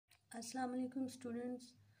Assalamu alaikum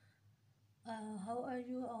students. How are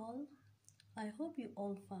you all? I hope you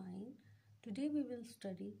all fine. Today we will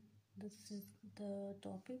study the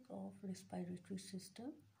topic of respiratory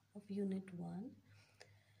system of unit 1.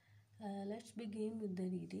 Let's begin with the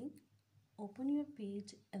reading. Open your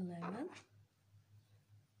page 11.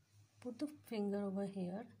 Put the finger over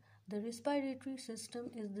here. The respiratory system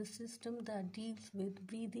is the system that deals with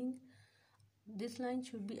breathing. This line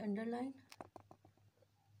should be underlined.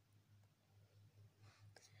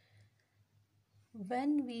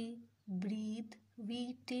 When we breathe,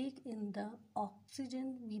 we take in the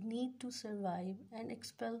oxygen we need to survive and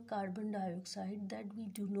expel carbon dioxide that we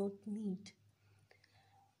do not need.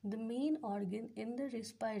 The main organ in the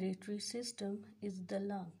respiratory system is the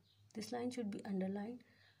lung. This line should be underlined.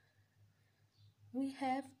 We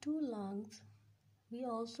have 2 lungs. We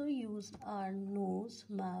also use our nose,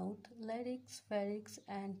 mouth, larynx, pharynx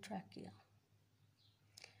and trachea.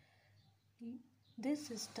 This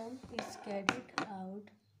system is carried out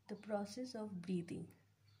the process of breathing.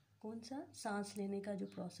 कौन सा? सांस लेने का जो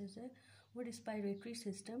process है वो respiratory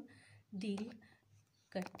system deal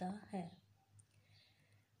करता है.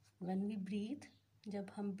 When we breathe,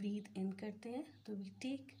 जब हम breathe in करते हैं तो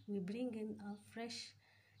we bring in a fresh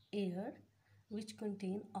air which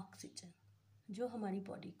contain oxygen, जो हमारी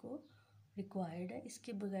body को required है.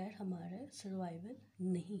 इसके बगैर हमारा survival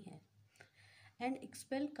नहीं है. And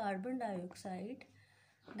expel carbon dioxide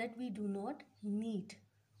that we do not need.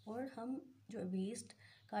 और हम जो waste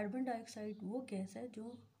कार्बन डाइऑक्साइड वो गैस है जो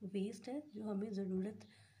वेस्ट है, जो हमें ज़रूरत,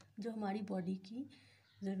 जो हमारी बॉडी की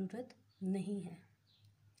ज़रूरत नहीं है.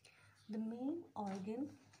 The main organ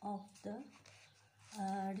of the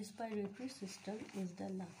respiratory system is the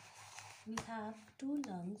lung. We have 2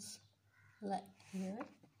 lungs like here,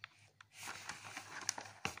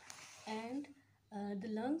 and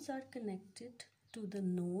the lungs are connected to the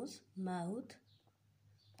nose, mouth,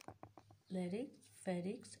 larynx,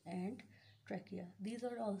 pharynx and trachea. These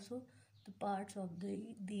are also the parts of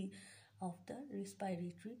the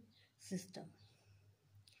respiratory system.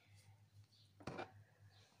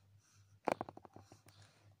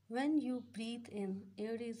 When you breathe in,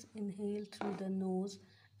 air is inhaled through the nose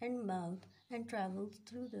and mouth and travels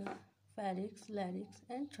through the pharynx, larynx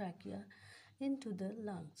and trachea into the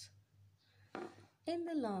lungs. In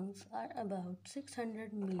the lungs are about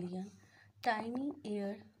 600 million tiny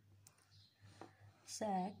air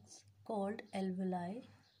sacs called alveoli,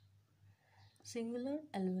 singular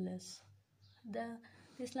alveolus.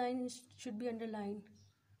 This line should be underlined.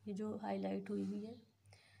 ये जो highlight हुई हुई है.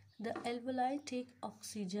 The alveoli take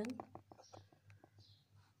oxygen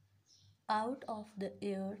out of the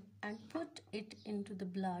air and put it into the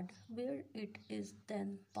blood, where it is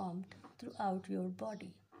then pumped throughout your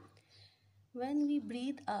body. When we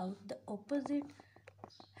breathe out, the opposite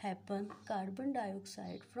happens. Carbon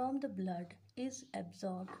dioxide from the blood is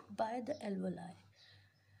absorbed by the alveoli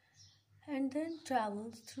and then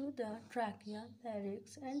travels through the trachea,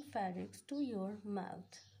 larynx and pharynx to your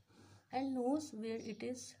mouth and nose, where it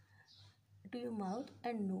is to your mouth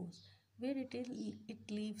and nose, where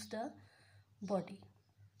it leaves the body.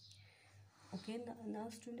 Okay, now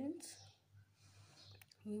students,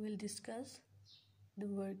 we will discuss the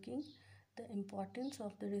working, the importance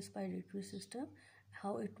of the respiratory system,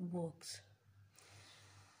 how it works.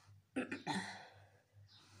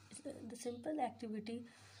 The simple activity,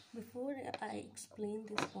 before I explain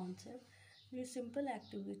this concept, the simple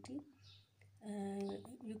activity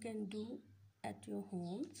you can do at your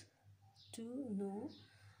homes to know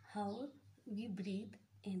how we breathe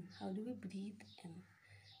in. How do we breathe in?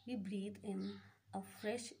 We breathe in a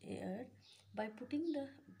fresh air by putting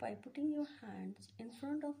your hands in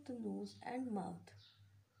front of the nose and mouth.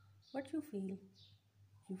 What you feel?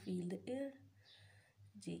 You feel the air.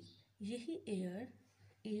 जी, यही air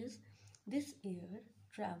is, this air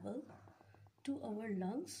travel to our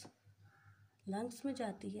lungs. Lungs में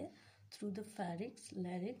जाती है through the pharynx,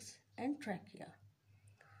 larynx and trachea.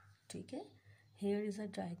 ठीक है? Here is a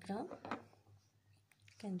diagram.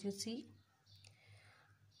 Can you see?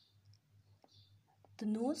 The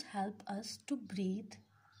nose help us to breathe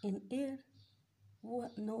in air. वो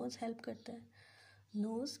nose help करता है.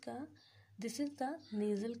 Nose का, this is the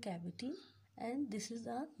nasal cavity and this is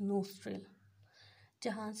the nostril,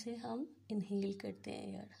 जहाँ से हम inhale करते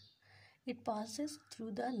हैं air. It passes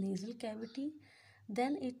through the nasal cavity,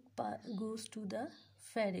 then it goes to the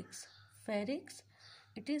pharynx. Pharynx,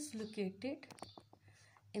 it is located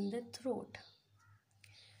in the throat.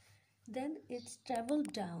 Then it's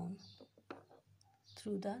traveled down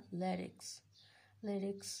through the larynx.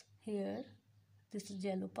 Larynx here, this is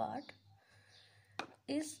yellow part,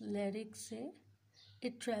 इस larynx से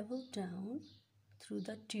It travels down through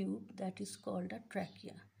the tube that is called a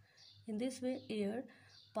trachea. In this way air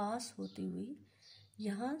पास होती हुई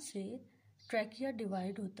यहाँ से trachea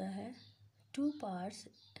divide होता है 2 parts,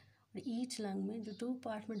 और each lung में जो 2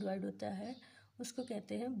 पार्ट में डिवाइड होता है उसको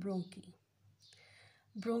कहते हैं ब्रोंकी.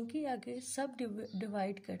 ब्रोंकी आगे सब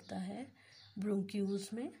डिवाइड करता है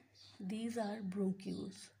ब्रोंक्यूल्स में. These are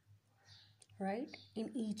bronchioles right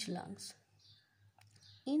in each lungs.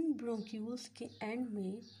 In bronchioles के एंड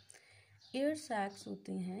में एयर सैक्स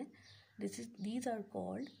होते हैं. These are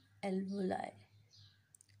called alveoli.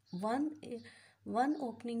 One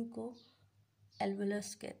opening को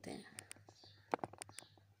एल्वोलस कहते हैं.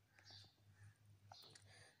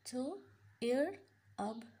 तो एयर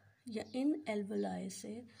अब या इन एल्वोलाई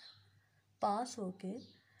से पास होके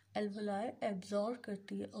एल्वोलाई एब्जॉर्ब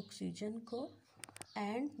करती है ऑक्सीजन को,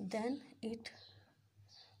 and then it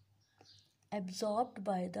absorbed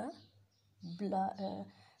by the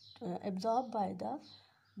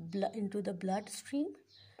into the blood stream.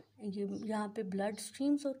 ये यहाँ पे blood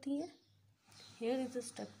streams होती हैं. Here is the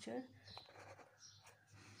structure.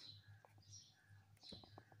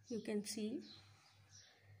 You can see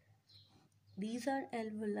these are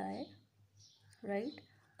alveoli, right,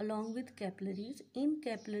 along with capillaries. In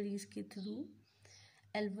capillaries के through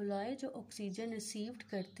alveoli जो oxygen received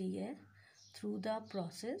करती है through the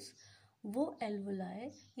process, वो एल्वोलाई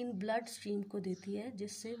इन ब्लड स्ट्रीम को देती है,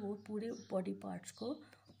 जिससे वो पूरे बॉडी पार्ट्स को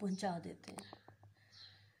पहुंचा देते हैं.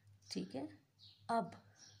 ठीक है. अब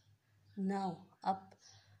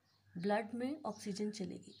ब्लड में ऑक्सीजन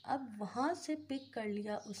चलेगी. अब वहाँ से पिक कर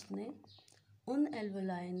लिया उसने, उन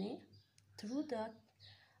एल्वोलाई ने, through the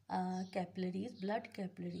capillaries, blood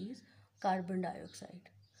capillaries, carbon dioxide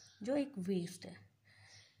जो एक वेस्ट है.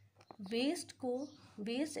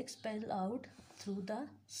 Waste expel out through the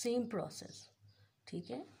same process. ठीक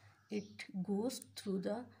है. It goes through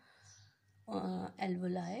the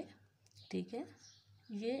alveoli. ठीक है.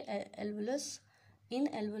 ये इन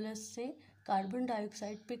एल्वोलस से कार्बन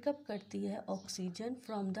डाइऑक्साइड पिकअप करती है oxygen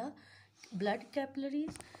from the blood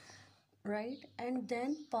capillaries, right, and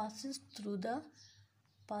then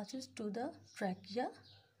passes to the trachea,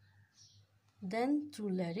 then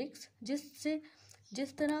through larynx.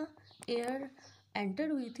 जिस तरह एयर एंटर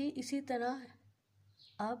हुई थी, इसी तरह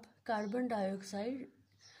अब कार्बन डाइऑक्साइड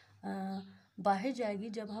बाहर जाएगी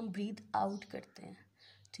जब हम ब्रीथ आउट करते हैं.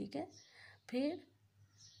 ठीक है. फिर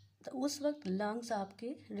तो उस वक्त लंग्स आपके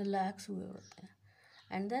रिलैक्स हुए होते हैं,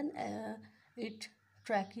 and then it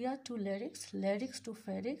trachea to लेरिक्स, लेरिक्स to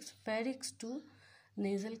फेरिक्स, फेरिक्स to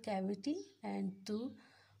nasal cavity, and to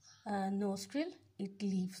nostril. It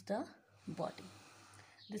leaves the body.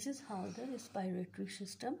 This is how the respiratory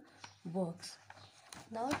system works.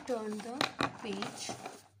 Now turn the page.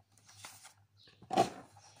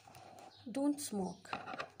 Don't smoke.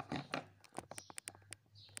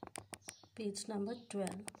 Page number 12.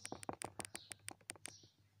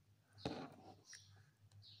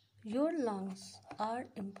 Your lungs are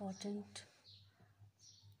important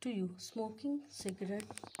to you. Smoking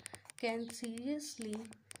cigarette can seriously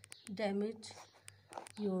damage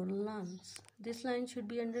your lungs. This line should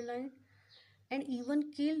be underlined. And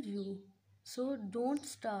even kill you. So don't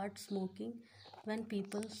start smoking when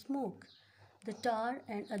people smoke. The tar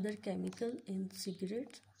and other chemical in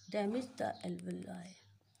cigarettes damage the alveoli.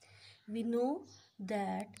 We know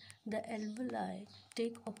that the alveoli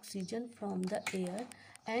take oxygen from the air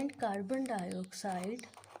and carbon dioxide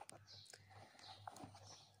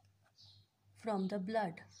from the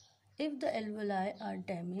blood. If the alveoli are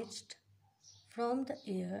damaged from the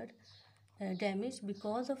air, damaged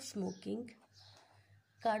because of smoking,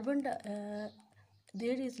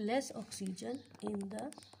 there is less oxygen in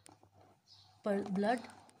the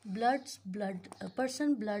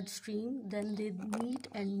person blood stream than they need,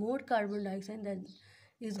 and more carbon dioxide than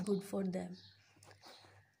is good for them.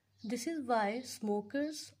 This is why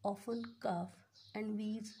smokers often cough and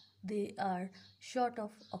wheeze. They are short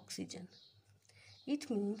of oxygen. It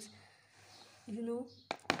means,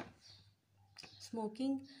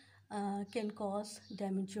 smoking can cause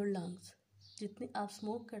damage your lungs. जितने आप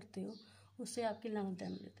smoke करते हो उससे आपके lung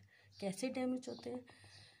damage होते हैं. कैसे damage होते हैं?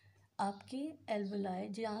 आपकी एल्वोलाई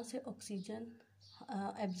जहाँ से ऑक्सीजन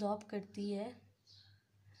एब्जॉर्ब करती है,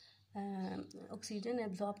 ऑक्सीजन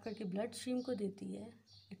एब्जॉर्ब करके ब्लड स्ट्रीम को देती है.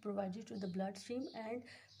 It provided to the blood stream and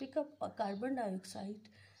pick up carbon dioxide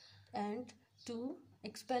and to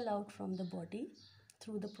expel out from the body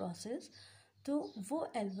through the process. तो वो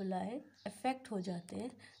एल्वोलाई अफेक्ट हो जाते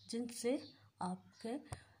हैं, जिनसे आपके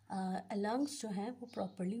लंग्स जो हैं वो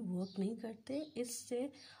प्रॉपरली वर्क नहीं करते.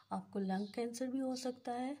 इससे आपको लंग कैंसर भी हो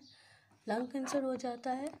सकता है. लंग कैंसर हो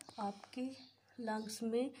जाता है, आपके लंग्स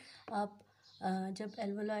में आप जब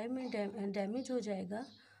एल्वोलाई में डैमेज हो जाएगा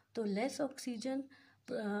तो लेस ऑक्सीजन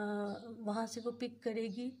वहाँ से वो पिक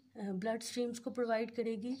करेगी, ब्लड स्ट्रीम्स को प्रोवाइड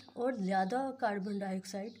करेगी, और ज़्यादा कार्बन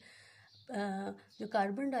डाइऑक्साइड जो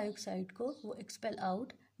कार्बन डाइऑक्साइड को वो एक्सपेल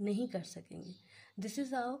आउट नहीं कर सकेंगे. This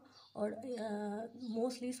is how. और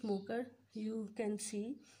mostly smoker you can see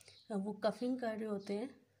वो कफिंग कर रहे होते हैं,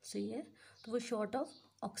 सही है, तो वो शॉर्ट ऑफ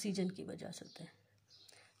ऑक्सीजन की वजह से होते हैं.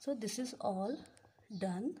 So this is all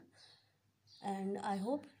done and I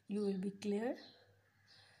hope you will be clear.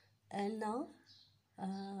 And now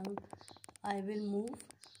I will move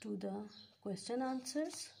to the question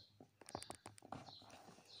answers.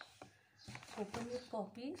 Open your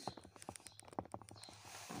copies.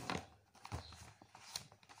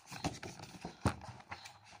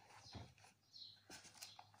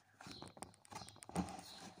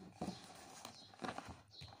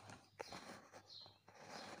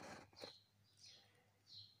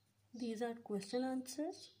 These are question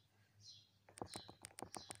answers.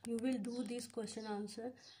 You will do this question answer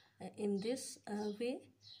in this way.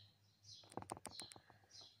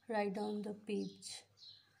 Write down the page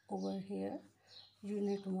over here.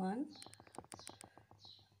 Unit 1,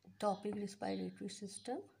 topic respiratory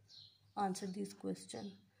system. Answer this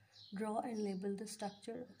question. Draw and label the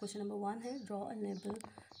structure. Question number 1 है, draw and label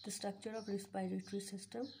the structure of respiratory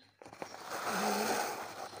system. You will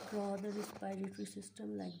draw the respiratory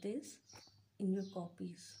system like this in your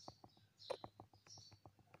copies.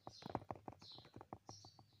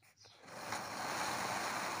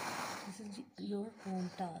 This is your home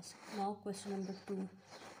task. Now question number 2.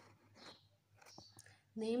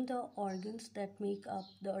 Name the organs that make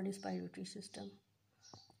up the respiratory system.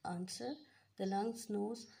 Answer: the lungs,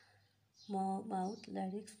 nose, mouth,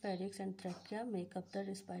 larynx, pharynx and trachea make up the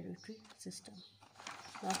respiratory system.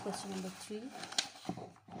 Now question number 3.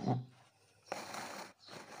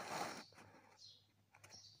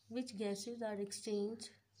 Which gases are exchanged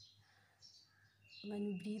when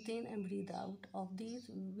we breathe in and breathe out? Of these,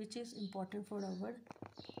 which is important for our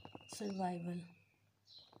survival?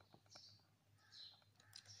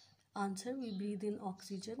 Answer: we breathe in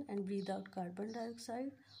oxygen and breathe out carbon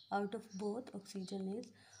dioxide. Out of both, oxygen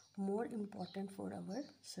is more important for our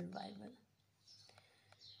survival.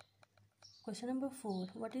 Question number 4.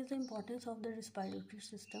 What is the importance of the respiratory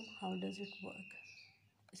system? How does it work?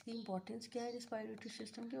 इसकी importance क्या है respiratory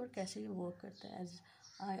system की और कैसे ये work करता है? As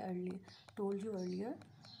I told you earlier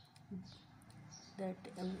that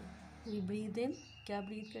we breathe in, क्या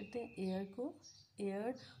ब्रीद करते हैं? एयर को.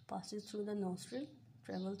 Air passes through the nostril,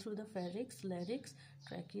 travel through the pharynx, larynx,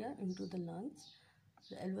 trachea into the lungs.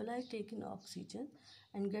 The alveoli take in oxygen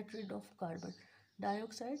and get rid of carbon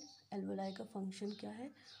dioxide. alveoli का function क्या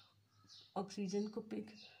है? Oxygen को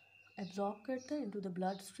pick absorb करता है into the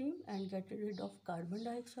bloodstream and get rid of carbon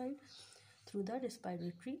dioxide through the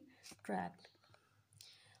respiratory tract.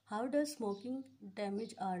 How does smoking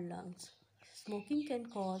damage our lungs? Smoking can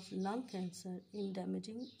cause lung cancer in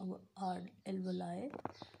damaging our alveoli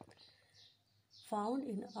found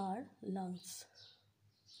in our lungs.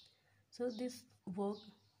 So this work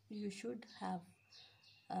you should have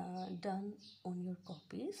done on your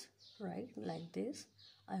copies, right, like this.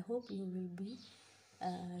 I hope you will be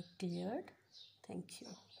cleared. Thank you.